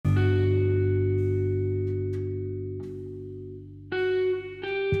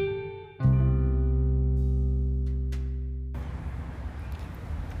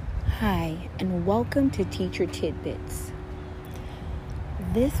Welcome to Teacher Tidbits.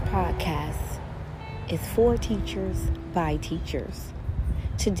 This podcast is for teachers by teachers.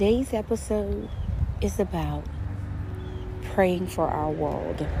 Today's episode is about praying for our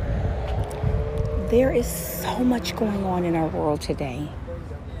world. There is so much going on in our world today.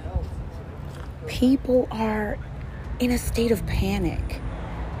 People are in a state of panic.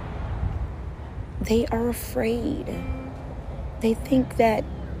 They are afraid. They think that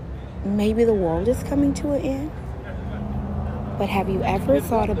maybe the world is coming to an end. But have you ever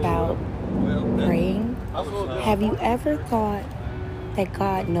thought about praying? Have you ever thought that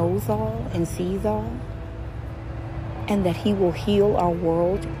God knows all and sees all? And that He will heal our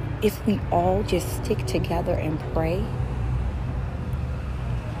world if we all just stick together and pray?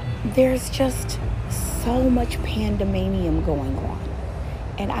 There's just so much pandemonium going on.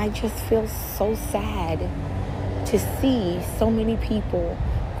 And I just feel so sad to see so many people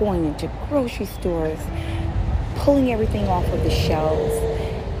going into grocery stores, pulling everything off of the shelves.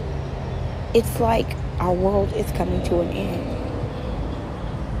 It's like our world is coming to an end,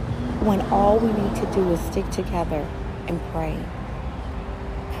 when all we need to do is stick together and pray.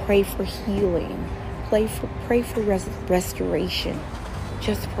 Pray for healing. Pray for restoration.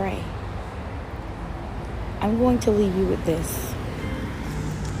 Just pray. I'm going to leave you with this.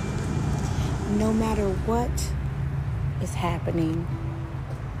 No matter what is happening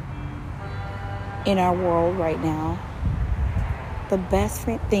in our world right now, the best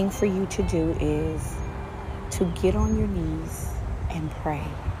thing for you to do is to get on your knees and pray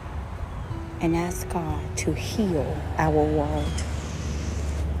and ask God to heal our world.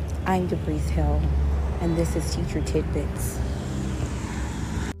 I'm Debreeze Hill, and this is Teacher Tidbits.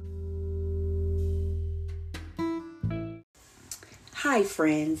 Hi,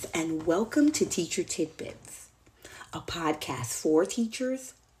 friends, and welcome to Teacher Tidbits, a podcast for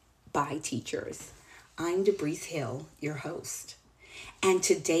teachers by teachers. I'm Debreeze Hill, your host, and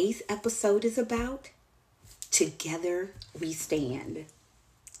today's episode is about Together We Stand.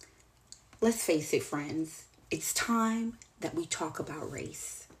 Let's face it, friends, it's time that we talk about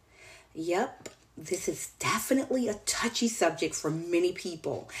race. Yep, this is definitely a touchy subject for many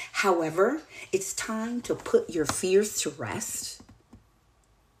people. However, it's time to put your fears to rest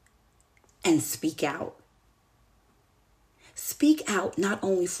and speak out. Speak out not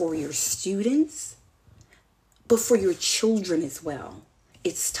only for your students, but for your children as well.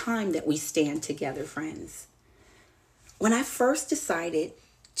 It's time that we stand together, friends. When I first decided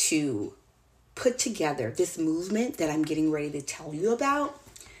to put together this movement that I'm getting ready to tell you about,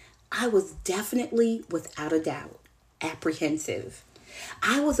 I was definitely, without a doubt, apprehensive.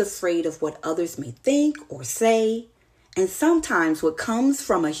 I was afraid of what others may think or say, and sometimes what comes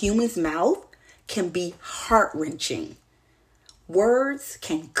from a human's mouth can be heart-wrenching. Words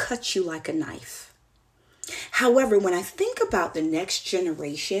can cut you like a knife. However, when I think about the next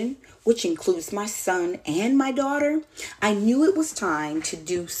generation, which includes my son and my daughter, I knew it was time to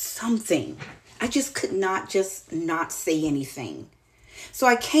do something. I just could not say anything. So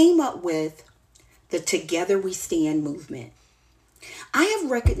I came up with the Together We Stand movement. I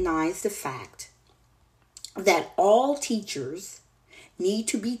have recognized the fact that all teachers need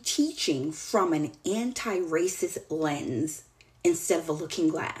to be teaching from an anti-racist lens instead of a looking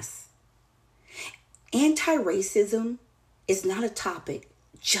glass. Anti-racism is not a topic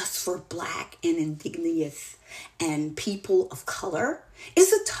just for Black and Indigenous and people of color.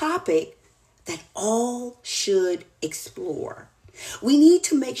 It's a topic that all should explore. We need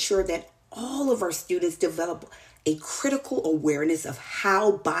to make sure that all of our students develop a critical awareness of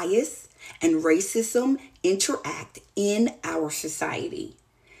how bias and racism interact in our society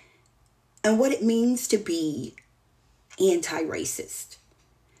and what it means to be anti-racist.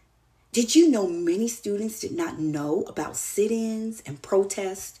 Did you know many students did not know about sit-ins and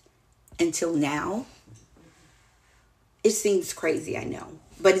protests until now? It seems crazy, I know,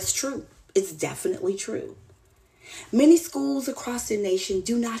 but it's true. It's definitely true. Many schools across the nation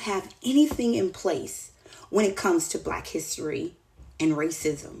do not have anything in place when it comes to Black history and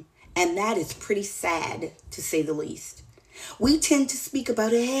racism, and that is pretty sad, to say the least. We tend to speak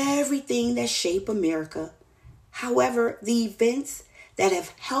about everything that shaped America. However, the events that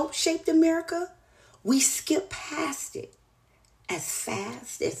have helped shape America, we skip past it as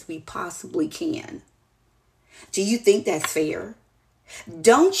fast as we possibly can. Do you think that's fair?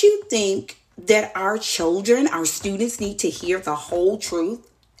 Don't you think that our children, our students, need to hear the whole truth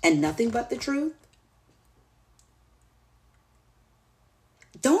and nothing but the truth?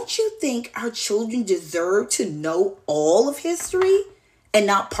 Don't you think our children deserve to know all of history and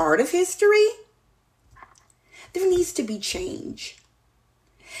not part of history? There needs to be change.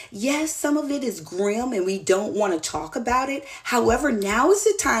 Yes, some of it is grim and we don't want to talk about it. However, now is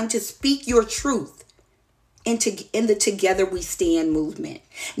the time to speak your truth in the Together We Stand movement.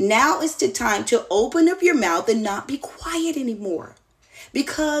 Now is the time to open up your mouth and not be quiet anymore,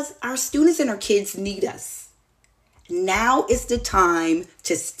 because our students and our kids need us. Now is the time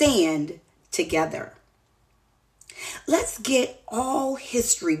to stand together. Let's get all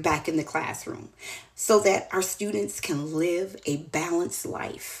history back in the classroom so that our students can live a balanced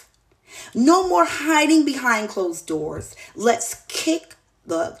life. No more hiding behind closed doors. Let's kick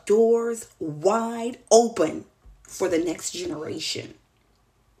the doors wide open for the next generation.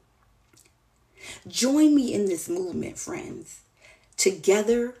 Join me in this movement, friends.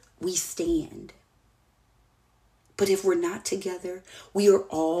 Together we stand. But if we're not together, we are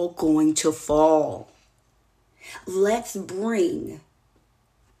all going to fall. Let's bring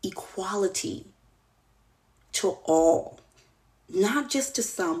equality to all, not just to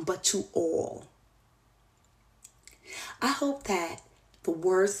some, but to all. I hope that the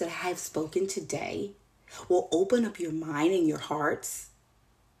words that I have spoken today will open up your mind and your hearts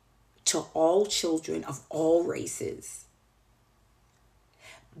to all children of all races.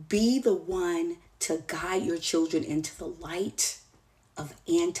 Be the one to guide your children into the light of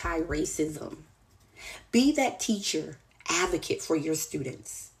anti-racism. Be that teacher, advocate for your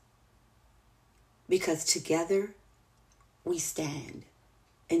students. Because together we stand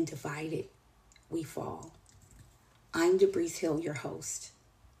and divided we fall. I'm Debreeze Hill, your host.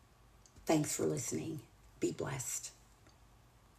 Thanks for listening. Be blessed.